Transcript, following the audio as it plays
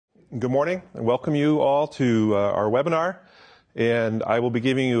Good morning, and welcome you all to our webinar. And I will be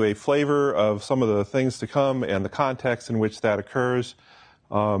giving you a flavor of some of the things to come and the context in which that occurs.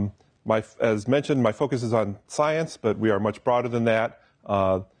 As mentioned, my focus is on science, but we are much broader than that.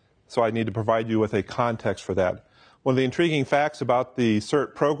 So I need to provide you with a context for that. One of the intriguing facts about the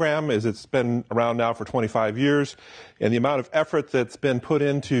CERT program is it's been around now for 25 years, and the amount of effort that's been put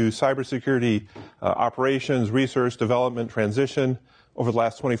into cybersecurity operations, research, development, transition over the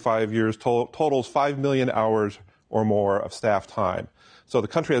last 25 years totals 5 million hours or more of staff time. So the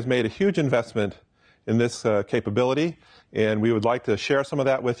country has made a huge investment in this capability, and we would like to share some of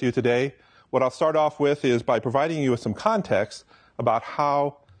that with you today. What I'll start off with is by providing you with some context about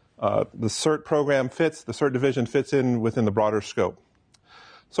how the CERT program fits, the CERT division fits in within the broader scope.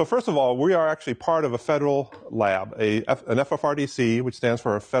 So first of all, we are actually part of a federal lab, an FFRDC, which stands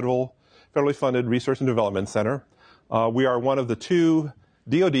for a federally funded research and development center. We are one of the two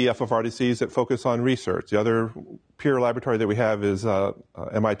DoD FFRDCs that focus on research. The other peer laboratory that we have is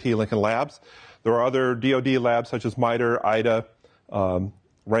MIT Lincoln Labs. There are other DoD labs such as MITRE, IDA,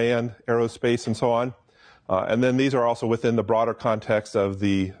 RAND, Aerospace, and so on. And then these are also within the broader context of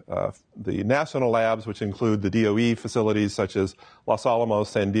the national labs, which include the DOE facilities such as Los Alamos,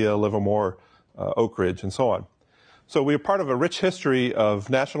 Sandia, Livermore, Oak Ridge, and so on. So we are part of a rich history of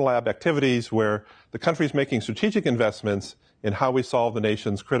national lab activities where the country is making strategic investments in how we solve the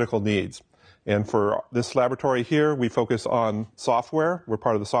nation's critical needs. And for this laboratory here, we focus on software. We're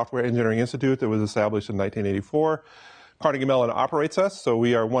part of the Software Engineering Institute that was established in 1984. Carnegie Mellon operates us, so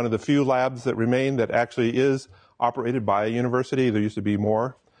we are one of the few labs that remain that actually is operated by a university. There used to be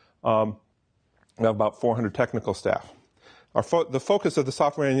more. We have about 400 technical staff. The focus of the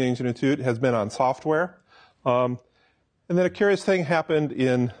Software Engineering Institute has been on software. And then a curious thing happened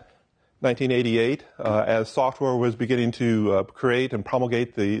in 1988 as software was beginning to create and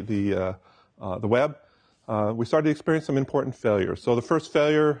promulgate the web. We started to experience some important failures. So the first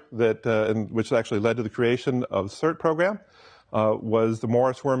failure which actually led to the creation of the CERT program was the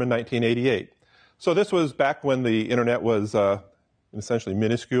Morris worm in 1988. So this was back when the internet was essentially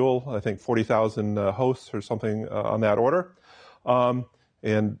minuscule, I think 40,000 hosts or something on that order.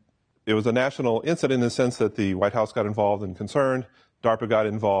 And it was a national incident in the sense that the White House got involved and concerned, DARPA got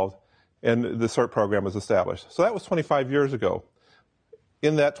involved, and the CERT program was established. So that was 25 years ago.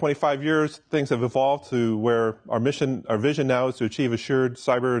 In that 25 years, things have evolved to where our vision now is to achieve assured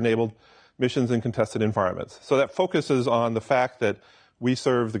cyber-enabled missions in contested environments. So that focuses on the fact that we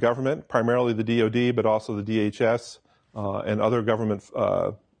serve the government, primarily the DoD, but also the DHS and other government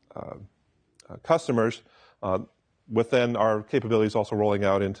customers, with then our capabilities also rolling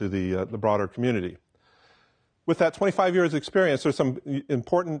out into the broader community. With that 25 years experience, there's some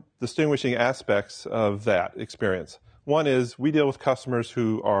important distinguishing aspects of that experience. One is we deal with customers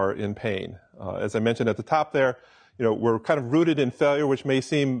who are in pain. As I mentioned at the top there, we're kind of rooted in failure, which may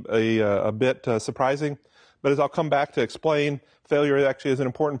seem a bit surprising. But as I'll come back to explain, failure actually is an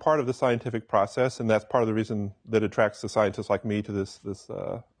important part of the scientific process, and that's part of the reason that attracts the scientists like me to this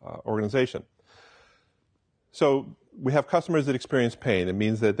organization. So we have customers that experience pain. It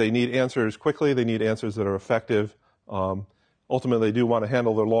means that they need answers quickly. They need answers that are effective. Ultimately, they do want to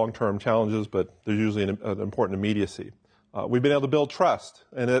handle their long-term challenges, but there's usually an important immediacy. We've been able to build trust,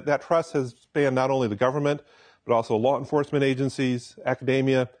 and that trust has spanned not only the government, but also law enforcement agencies,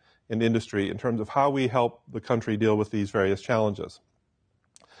 academia, and industry in terms of how we help the country deal with these various challenges.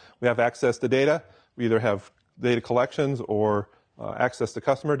 We have access to data. We either have data collections or access to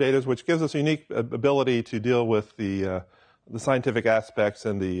customer data, which gives us a unique ability to deal with the scientific aspects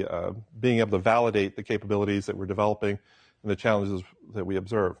and the being able to validate the capabilities that we're developing and the challenges that we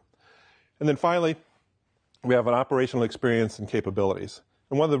observe. And then finally, we have an operational experience and capabilities.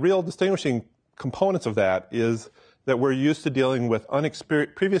 And one of the real distinguishing components of that is that we're used to dealing with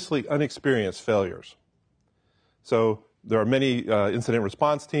previously unexperienced failures. So there are many incident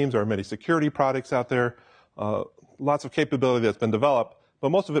response teams, there are many security products out there, lots of capability that's been developed, but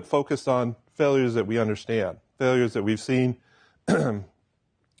most of it focused on failures that we understand, failures that we've seen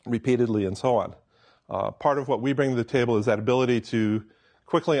repeatedly, and so on. Part of what we bring to the table is that ability to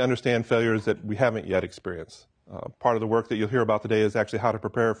quickly understand failures that we haven't yet experienced. Part of the work that you'll hear about today is actually how to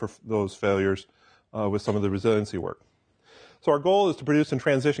prepare for those failures with some of the resiliency work. So our goal is to produce and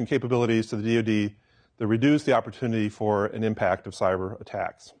transition capabilities to the DoD that reduce the opportunity for an impact of cyber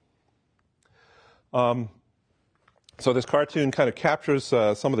attacks. So this cartoon kind of captures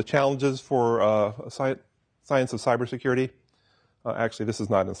some of the challenges for science of cybersecurity. Actually, this is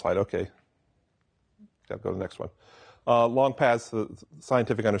not in the slide. Okay. Got to go to the next one. Long paths to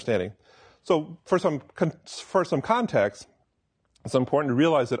scientific understanding. So for some context, it's important to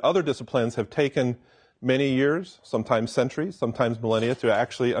realize that other disciplines have taken many years, sometimes centuries, sometimes millennia, to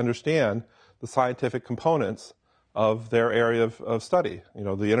actually understand the scientific components of their area of study. You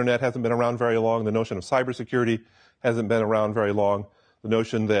know, the internet hasn't been around very long. The notion of cybersecurity hasn't been around very long. The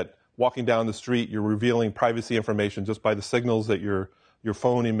notion that walking down the street, you're revealing privacy information just by the signals that your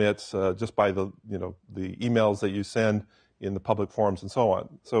phone emits, just by the emails that you send in the public forums and so on.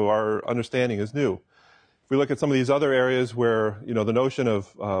 So our understanding is new. If we look at some of these other areas where, you know, the notion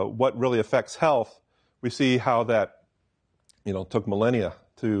of what really affects health, we see how that, you know, took millennia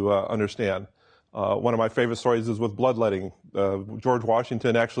to understand. One of my favorite stories is with bloodletting. George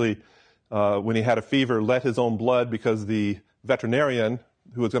Washington actually, when he had a fever, let his own blood because the veterinarian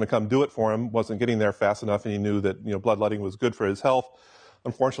who was going to come do it for him wasn't getting there fast enough, and he knew that, you know, bloodletting was good for his health.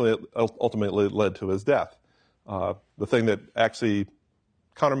 Unfortunately, it ultimately led to his death. The thing that actually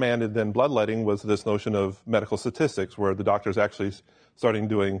countermanded then bloodletting was this notion of medical statistics, where the doctors actually starting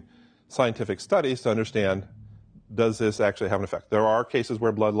doing scientific studies to understand, does this actually have an effect? There are cases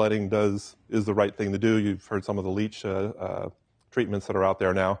where bloodletting is the right thing to do. You've heard some of the leech treatments that are out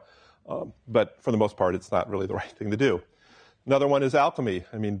there now. But for the most part, it's not really the right thing to do. Another one is alchemy.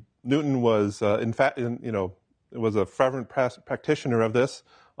 I mean, Newton was, was a fervent practitioner of this.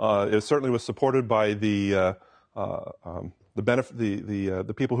 It certainly was supported by the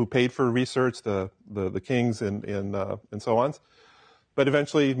people who paid for research, the kings and so on. But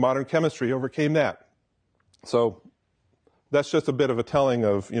eventually, modern chemistry overcame that. So that's just a bit of a telling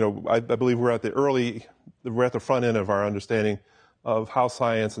of, you know, I believe we're at the front end of our understanding of how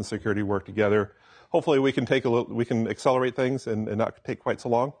science and security work together. Hopefully, we can accelerate things and not take quite so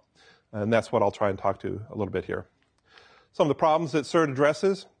long, and that's what I'll try and talk to a little bit here. Some of the problems that CERT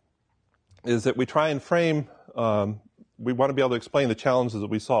addresses is that we try and frame. We want to be able to explain the challenges that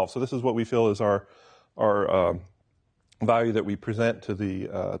we solve. So this is what we feel is our value that we present to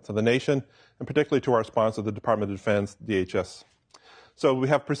the nation, and particularly to our sponsor, the Department of Defense, DHS. So we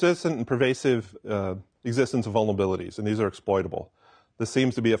have persistent and pervasive existence of vulnerabilities, and these are exploitable. This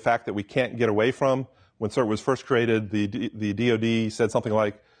seems to be a fact that we can't get away from. When CERT was first created, the DoD said something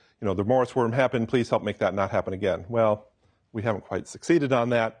like, you know, the Morris worm happened, please help make that not happen again. Well, we haven't quite succeeded on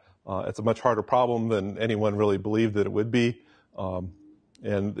that. It's a much harder problem than anyone really believed that it would be.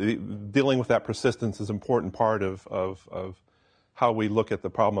 And dealing with that persistence is an important part of how we look at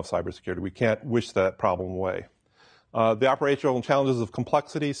the problem of cybersecurity. We can't wish that problem away. The operational challenges of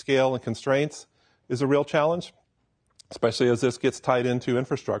complexity, scale, and constraints is a real challenge, especially as this gets tied into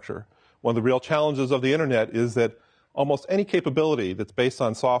infrastructure. One of the real challenges of the internet is that almost any capability that's based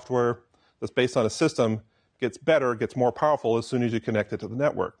on software, that's based on a system, gets better, gets more powerful as soon as you connect it to the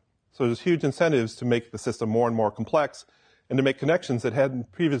network. So there's huge incentives to make the system more and more complex and to make connections that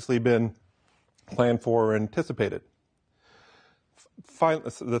hadn't previously been planned for or anticipated.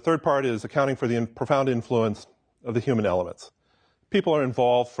 The third part is accounting for the profound influence of the human elements. People are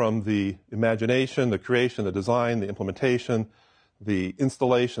involved from the imagination, the creation, the design, the implementation, the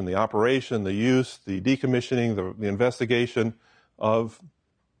installation, the operation, the use, the decommissioning, the investigation of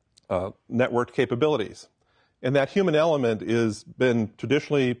networked capabilities. And that human element is been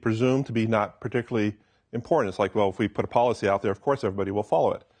traditionally presumed to be not particularly important. It's like, well, if we put a policy out there, of course everybody will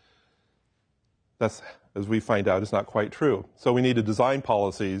follow it. That's, as we find out, is not quite true. So we need to design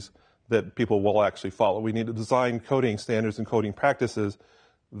policies that people will actually follow. We need to design coding standards and coding practices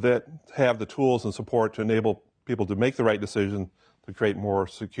that have the tools and support to enable people to make the right decision to create more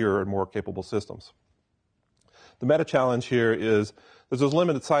secure and more capable systems. The meta challenge here is there's those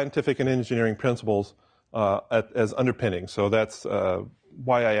limited scientific and engineering principles as underpinning. So that's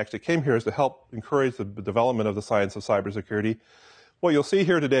why I actually came here, is to help encourage the development of the science of cybersecurity. What you'll see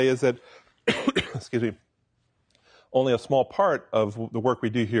here today is that, excuse me, only a small part of the work we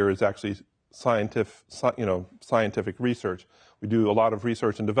do here is actually scientific research. We do a lot of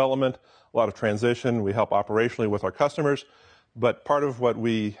research and development, a lot of transition. We help operationally with our customers. But part of what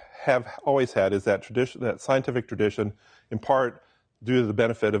we have always had is that tradition, that scientific tradition, in part due to the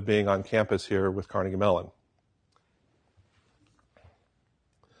benefit of being on campus here with Carnegie Mellon.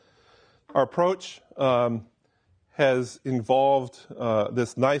 Our approach has involved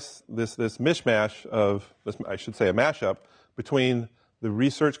this mishmash of, I should say, a mashup between the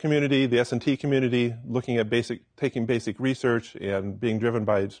research community, the S&T community, looking at taking basic research and being driven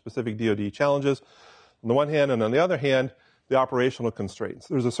by specific DoD challenges on the one hand, and on the other hand, the operational constraints.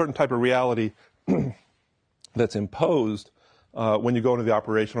 There's a certain type of reality that's imposed when you go into the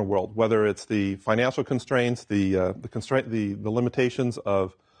operational world, whether it's the financial constraints, the limitations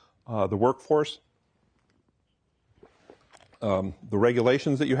of the workforce, the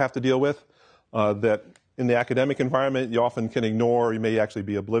regulations that you have to deal with that in the academic environment you often can ignore, or you may actually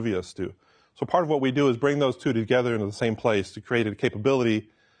be oblivious to. So part of what we do is bring those two together into the same place to create a capability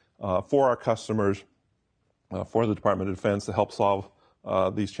for our customers, for the Department of Defense, to help solve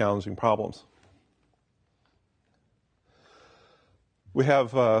these challenging problems. We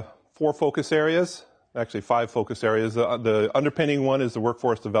have 4 focus areas, actually 5 focus areas. The underpinning one is the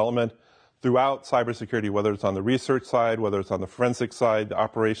workforce development throughout cybersecurity, whether it's on the research side, whether it's on the forensic side, the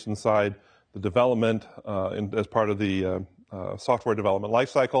operations side, the development as part of the software development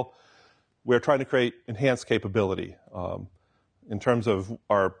lifecycle. We're trying to create enhanced capability. In terms of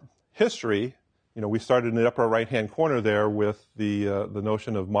our history, we started in the upper right-hand corner there with the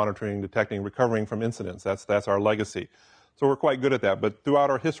notion of monitoring, detecting, recovering from incidents. That's our legacy. So we're quite good at that. But throughout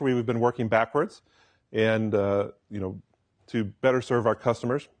our history, we've been working backwards, and to better serve our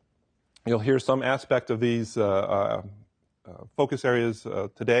customers. You'll hear some aspect of these focus areas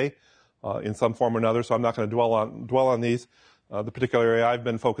today in some form or another. So I'm not going to dwell on these. The particular area I've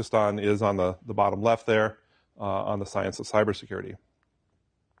been focused on is on the bottom left there, on the science of cybersecurity.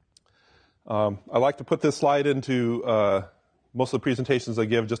 I like to put this slide into most of the presentations I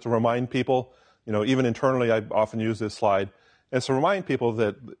give just to remind people, even internally I often use this slide, and to remind people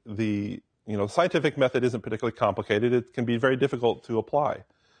that the scientific method isn't particularly complicated. It can be very difficult to apply.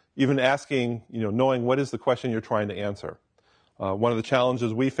 Even asking, knowing what is the question you're trying to answer. One of the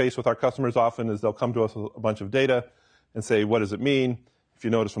challenges we face with our customers often is they'll come to us with a bunch of data and say, what does it mean? If you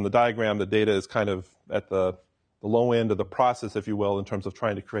notice from the diagram, the data is kind of at the low end of the process, if you will, in terms of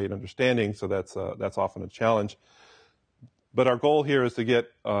trying to create understanding, so that's often a challenge. But our goal here is to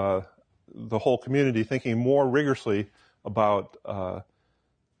get the whole community thinking more rigorously about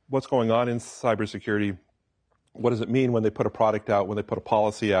what's going on in cybersecurity. What does it mean when they put a product out, when they put a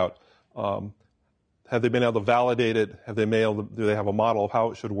policy out? Have they been able to validate it? Do they have a model of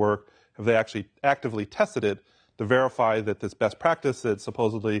how it should work? Have they actually actively tested it to verify that this best practice that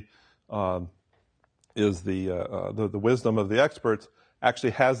supposedly is the wisdom of the experts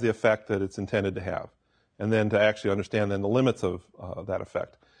actually has the effect that it's intended to have? And then to actually understand then the limits of that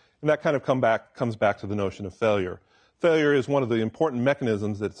effect. And that kind of comes back to the notion of failure. Failure is one of the important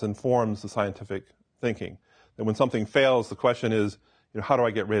mechanisms that informs the scientific thinking. And when something fails, the question is, how do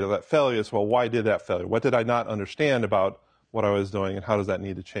I get rid of that failure? So, well, why did that failure? What did I not understand about what I was doing, and how does that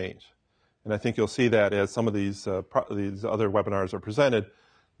need to change? And I think you'll see that as some of these other webinars are presented,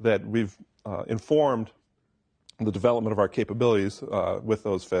 that we've informed the development of our capabilities with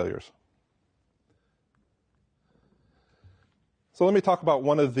those failures. So let me talk about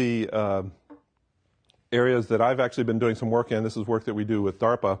one of the areas that I've actually been doing some work in. This is work that we do with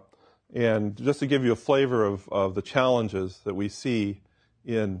DARPA. And just to give you a flavor of the challenges that we see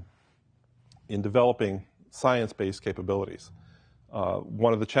in developing science-based capabilities.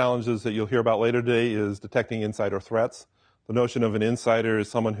 One of the challenges that you'll hear about later today is detecting insider threats. The notion of an insider is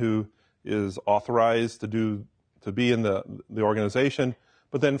someone who is authorized to be in the organization,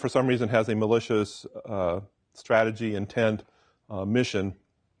 but then for some reason has a malicious strategy, intent, mission.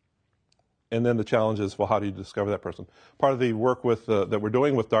 And then the challenge is, well, how do you discover that person? Part of the work that we're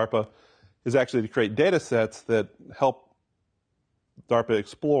doing with DARPA is actually to create data sets that help DARPA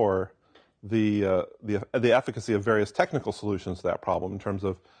explore the efficacy of various technical solutions to that problem in terms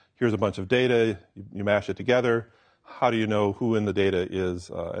of, here's a bunch of data, you mash it together, how do you know who in the data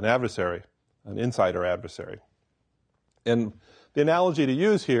is an adversary, an insider adversary? And the analogy to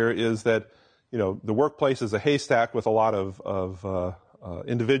use here is that, the workplace is a haystack with a lot of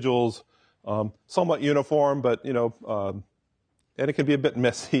individuals, somewhat uniform, but, and it can be a bit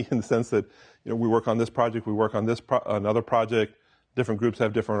messy in the sense that, we work on this project, we work on another project, different groups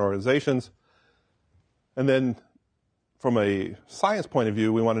have different organizations. And then from a science point of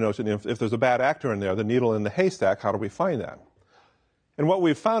view, we want to know if there's a bad actor in there, the needle in the haystack, how do we find that? And what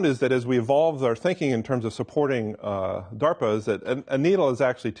we've found is that as we evolved our thinking in terms of supporting DARPA is that a needle is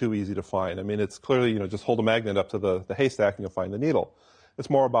actually too easy to find. I mean, it's clearly, just hold a magnet up to the haystack and you'll find the needle. It's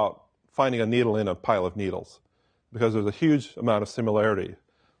more about finding a needle in a pile of needles because there's a huge amount of similarity.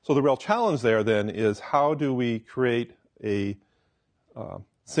 So the real challenge there then is how do we create a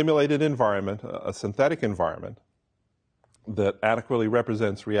simulated environment, a synthetic environment that adequately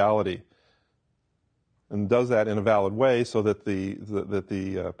represents reality and does that in a valid way so that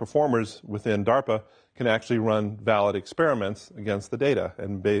the performers within DARPA can actually run valid experiments against the data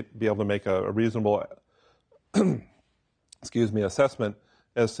and be able to make a reasonable assessment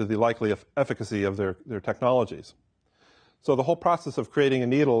as to the likely efficacy of their technologies. So the whole process of creating a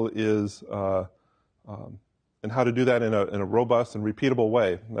needle is, and how to do that in a robust and repeatable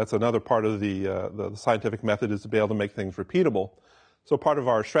way. That's another part of the scientific method, is to be able to make things repeatable. So part of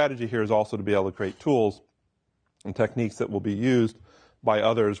our strategy here is also to be able to create tools and techniques that will be used by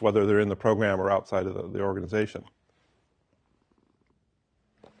others, whether they're in the program or outside of the organization.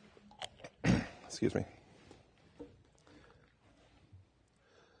 Excuse me.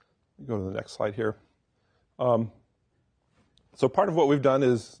 Go to the next slide here. So part of what we've done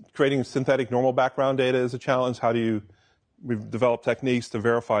is creating synthetic normal background data is a challenge. We've developed techniques to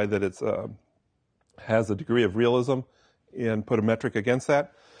verify that it has a degree of realism and put a metric against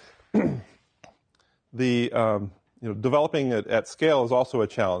that. Developing it at scale is also a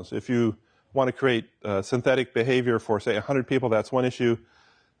challenge. If you want to create synthetic behavior for, say, 100 people, that's one issue.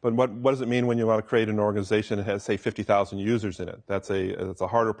 But what does it mean when you want to create an organization that has, say, 50,000 users in it? That's a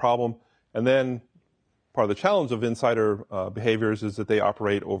harder problem. And then part of the challenge of insider behaviors is that they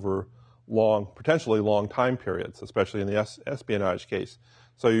operate over potentially long time periods, especially in the espionage case.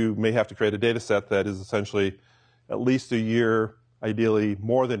 So you may have to create a data set that is essentially at least a year, ideally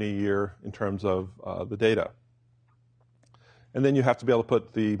more than a year in terms of the data. And then you have to be able to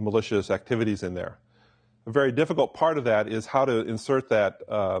put the malicious activities in there. A very difficult part of that is how to insert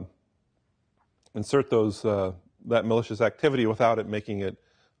that malicious activity without it making it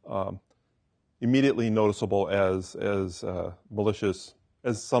immediately noticeable as malicious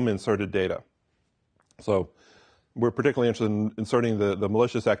as some inserted data. So we're particularly interested in inserting the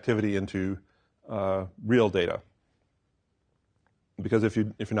malicious activity into real data, because if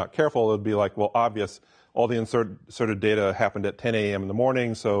you're not careful, it'd be like, well, obvious. All the inserted data happened at 10 a.m. in the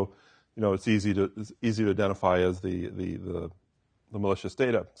morning, so it's easy to identify as the malicious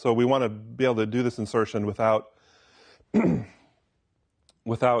data. So we want to be able to do this insertion without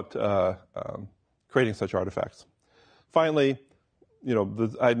creating such artifacts. Finally,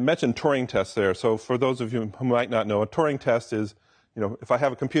 I mentioned Turing tests there. So for those of you who might not know, a Turing test is, if I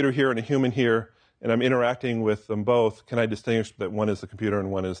have a computer here and a human here, and I'm interacting with them both, can I distinguish that one is the computer and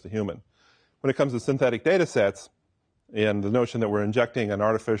one is the human? When it comes to synthetic data sets and the notion that we're injecting an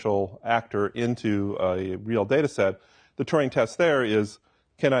artificial actor into a real data set, the Turing test there is,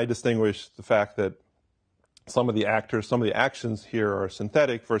 can I distinguish the fact that some of the actions here are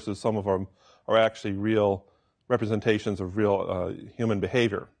synthetic versus some of them are actually real representations of real human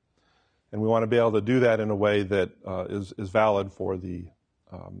behavior? And we want to be able to do that in a way that is valid for the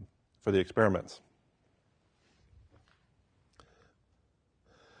experiments.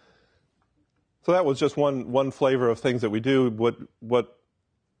 So that was just one flavor of things that we do. What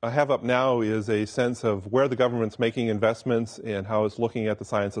I have up now is a sense of where the government's making investments and how it's looking at the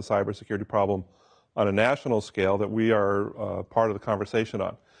science of cybersecurity problem on a national scale that we are part of the conversation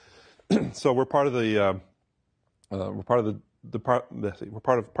on. So we're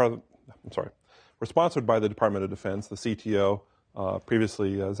sponsored by the Department of Defense. The CTO,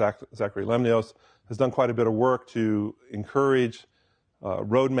 previously Zachary Lemnios, has done quite a bit of work to encourage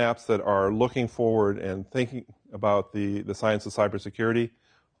roadmaps that are looking forward and thinking about the science of cybersecurity.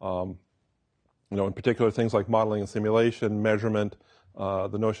 In particular, things like modeling and simulation, measurement,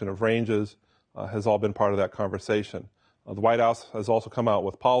 the notion of ranges has all been part of that conversation. The White House has also come out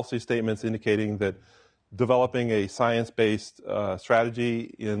with policy statements indicating that developing a science-based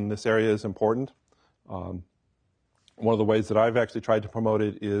strategy in this area is important. One of the ways that I've actually tried to promote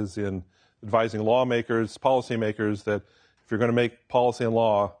it is in advising lawmakers, policymakers, that if you're going to make policy and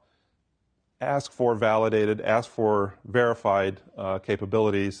law, ask for validated, ask for verified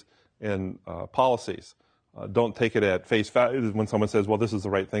capabilities and policies. Don't take it at face value when someone says, well, this is the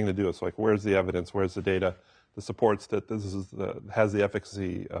right thing to do. It's like, where's the evidence? Where's the data that supports that this has the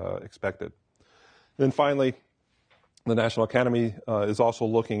efficacy expected? And then finally, the National Academy is also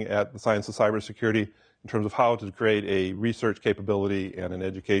looking at the science of cybersecurity in terms of how to create a research capability and an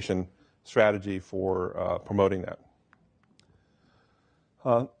education strategy for promoting that.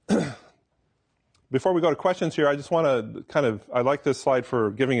 Before we go to questions here, I just want to I like this slide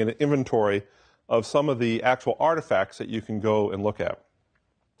for giving an inventory of some of the actual artifacts that you can go and look at.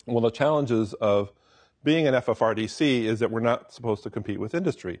 One of the challenges of being an FFRDC is that we're not supposed to compete with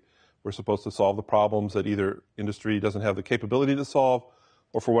industry. We're supposed to solve the problems that either industry doesn't have the capability to solve,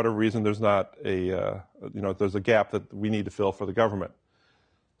 or for whatever reason there's not there's a gap that we need to fill for the government.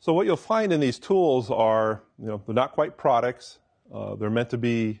 So what you'll find in these tools are, they're not quite products. They're meant to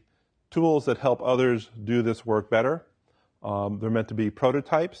be tools that help others do this work better. They're meant to be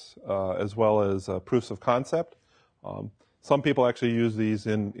prototypes as well as proofs of concept. Some people actually use these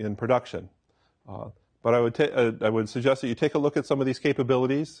in production. But I would suggest that you take a look at some of these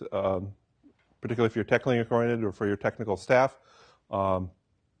capabilities, particularly if you're technically oriented or for your technical staff.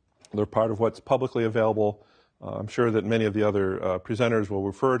 They're part of what's publicly available. I'm sure that many of the other presenters will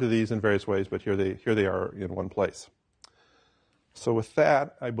refer to these in various ways, but here they are in one place. So with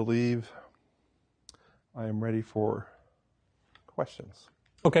that, I believe I am ready for questions.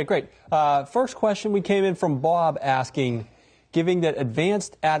 Okay, great. First question, we came in from Bob asking, given that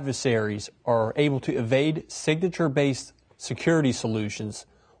advanced adversaries are able to evade signature-based security solutions,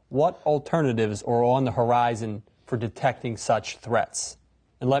 what alternatives are on the horizon for detecting such threats?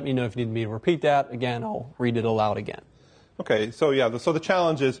 And let me know if you need me to repeat that. Again, I'll read it aloud again. Okay, so the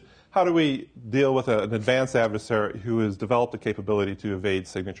challenge is, how do we deal with an advanced adversary who has developed the capability to evade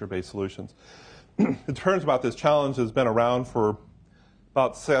signature-based solutions? It turns out this challenge has been around for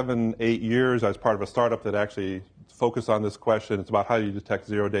about 7-8 years. I was part of a startup that actually focused on this question. It's about how you detect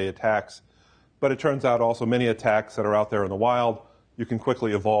zero-day attacks. But it turns out also many attacks that are out there in the wild, you can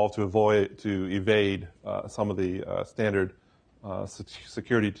quickly evolve to evade some of the standard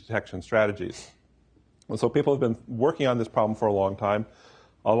security detection strategies. And so people have been working on this problem for a long time.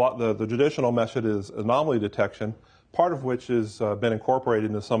 The traditional method is anomaly detection, part of which has been incorporated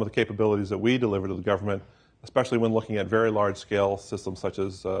into some of the capabilities that we deliver to the government, especially when looking at very large-scale systems such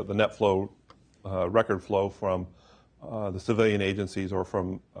as the net flow, record flow from the civilian agencies or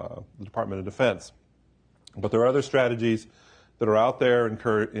from the Department of Defense. But there are other strategies that are out there,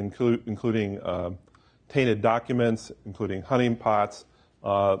 including tainted documents, including honeypots,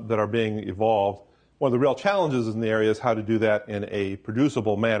 that are being evolved. One of the real challenges in the area is how to do that in a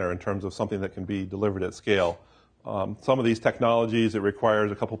producible manner in terms of something that can be delivered at scale. Some of these technologies, it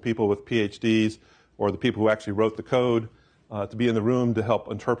requires a couple people with PhDs or the people who actually wrote the code to be in the room to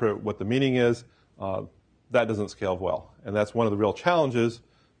help interpret what the meaning is. That doesn't scale well. And that's one of the real challenges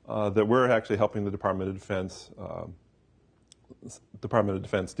that we're actually helping the Department of Defense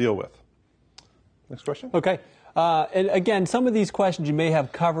deal with. Next question. Okay. And again, some of these questions you may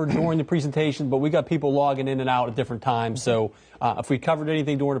have covered during the presentation, but we got people logging in and out at different times. So if we covered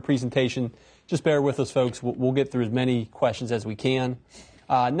anything during the presentation, just bear with us, folks. We'll get through as many questions as we can.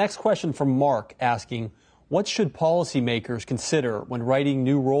 Next question from Mark asking, what should policymakers consider when writing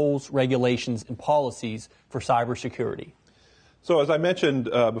new rules, regulations, and policies for cybersecurity? So as I mentioned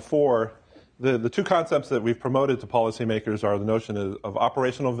before, the two concepts that we've promoted to policymakers are the notion of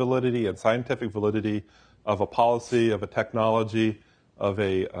operational validity and scientific validity of a policy, of a technology, of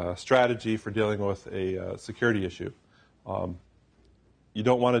a strategy for dealing with a security issue. You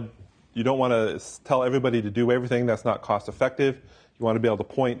don't want to tell everybody to do everything that's not cost effective. You want to be able to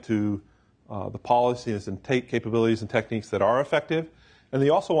point to the policies and capabilities and techniques that are effective. And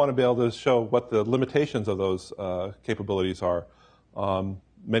you also want to be able to show what the limitations of those capabilities are.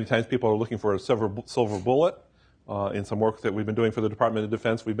 Many times people are looking for a silver bullet. In some work that we've been doing for the Department of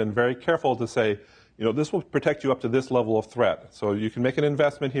Defense, we've been very careful to say, this will protect you up to this level of threat. So you can make an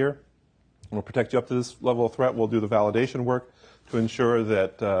investment here. We'll protect you up to this level of threat. We'll do the validation work to ensure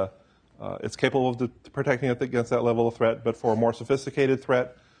that it's capable of protecting it against that level of threat. But for a more sophisticated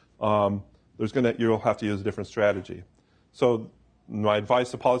threat, you'll have to use a different strategy. So my advice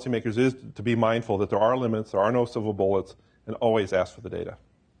to policymakers is to be mindful that there are limits, there are no silver bullets, and always ask for the data.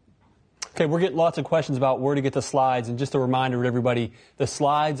 Okay, we're getting lots of questions about where to get the slides, and just a reminder to everybody, the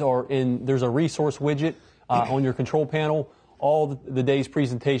slides are there's a resource widget on your control panel. All the day's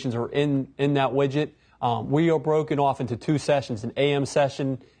presentations are in that widget. We are broken off into two sessions, an AM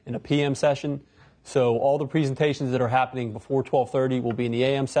session and a PM session. So all the presentations that are happening before 12:30 will be in the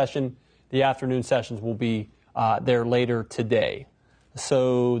AM session. The afternoon sessions will be there later today.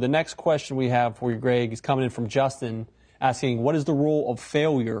 So the next question we have for you, Greg, is coming in from Justin, asking, what is the role of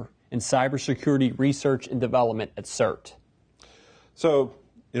failure in cybersecurity research and development at CERT? So,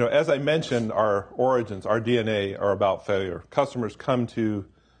 as I mentioned, our origins, our DNA are about failure.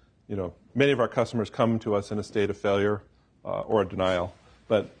 Many of our customers come to us in a state of failure or denial,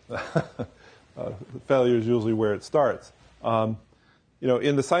 but failure is usually where it starts. In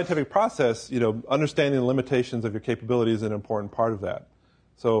the scientific process, understanding the limitations of your capability is an important part of that.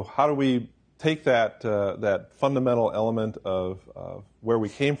 So how do we take that fundamental element of where we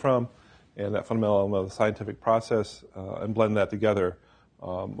came from and that fundamental element of the scientific process and blend that together?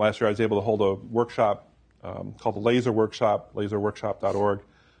 Last year I was able to hold a workshop called the Laser Workshop, laserworkshop.org,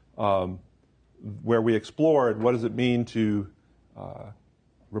 where we explored what does it mean to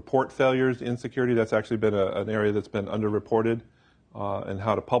report failures in security. That's actually been an area that's been underreported, and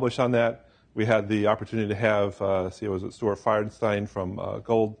how to publish on that. We had the opportunity to have, Stuart Feinstein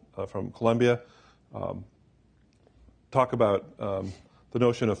from Columbia, talk about the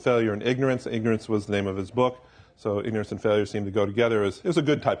notion of failure and ignorance. Ignorance was the name of his book, so ignorance and failure seem to go together. It was a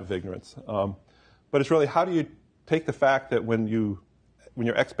good type of ignorance. But it's really, how do you take the fact that when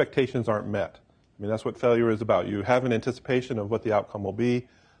your expectations aren't met? I mean, that's what failure is about. You have an anticipation of what the outcome will be,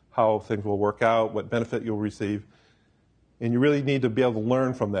 how things will work out, what benefit you'll receive. And you really need to be able to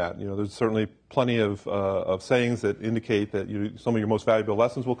learn from that. There's certainly plenty of sayings that indicate that some of your most valuable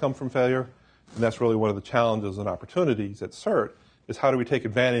lessons will come from failure. And that's really one of the challenges and opportunities at CERT, is how do we take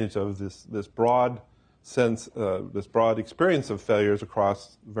advantage of this broad sense, this broad experience of failures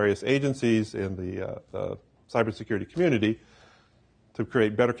across various agencies in the cybersecurity community to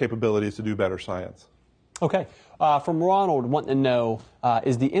create better capabilities to do better science. Okay. From Ronald, wanting to know,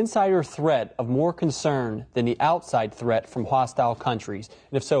 is the insider threat of more concern than the outside threat from hostile countries?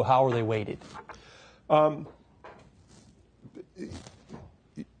 And if so, how are they weighted? From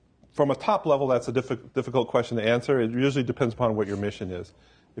a top level, that's a difficult question to answer. It usually depends upon what your mission is.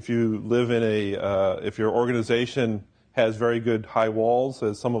 If you live in if your organization has very good high walls,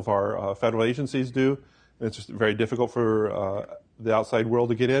 as some of our federal agencies do, and it's just very difficult for the outside world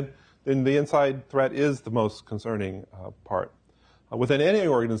to get in, then the inside threat is the most concerning part. Within any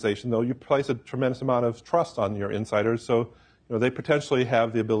organization, though, you place a tremendous amount of trust on your insiders, so they potentially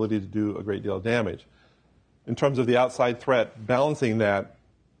have the ability to do a great deal of damage. In terms of the outside threat, balancing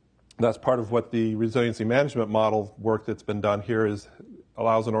that's part of what the resiliency management model work that's been done here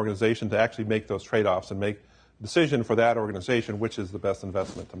allows an organization to actually make those trade-offs and make a decision for that organization which is the best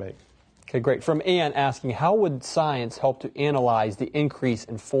investment to make. Okay, great. From Ann asking, how would science help to analyze the increase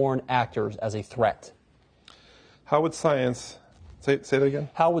in foreign actors as a threat? How would science, say that again?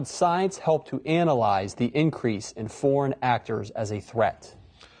 How would science help to analyze the increase in foreign actors as a threat?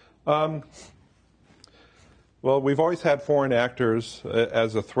 Well, we've always had foreign actors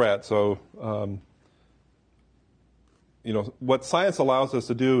as a threat, so what science allows us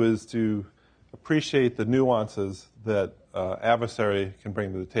to do is to appreciate the nuances that adversary can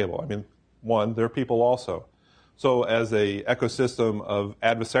bring to the table. I mean, one, they're people also. So as a ecosystem of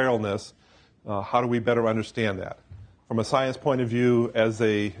adversarialness, how do we better understand that? From a science point of view, as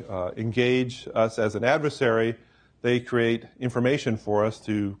they engage us as an adversary, they create information for us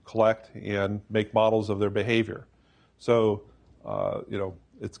to collect and make models of their behavior. So,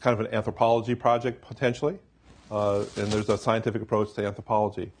 it's kind of an anthropology project potentially, and there's a scientific approach to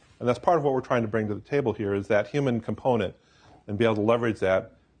anthropology. And that's part of what we're trying to bring to the table here is that human component and be able to leverage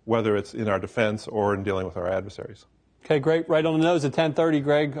that, whether it's in our defense or in dealing with our adversaries. Okay, great. Right on the nose at 10:30,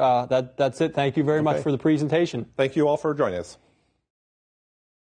 Greg. That's it. Thank you very much for the presentation. Thank you all for joining us.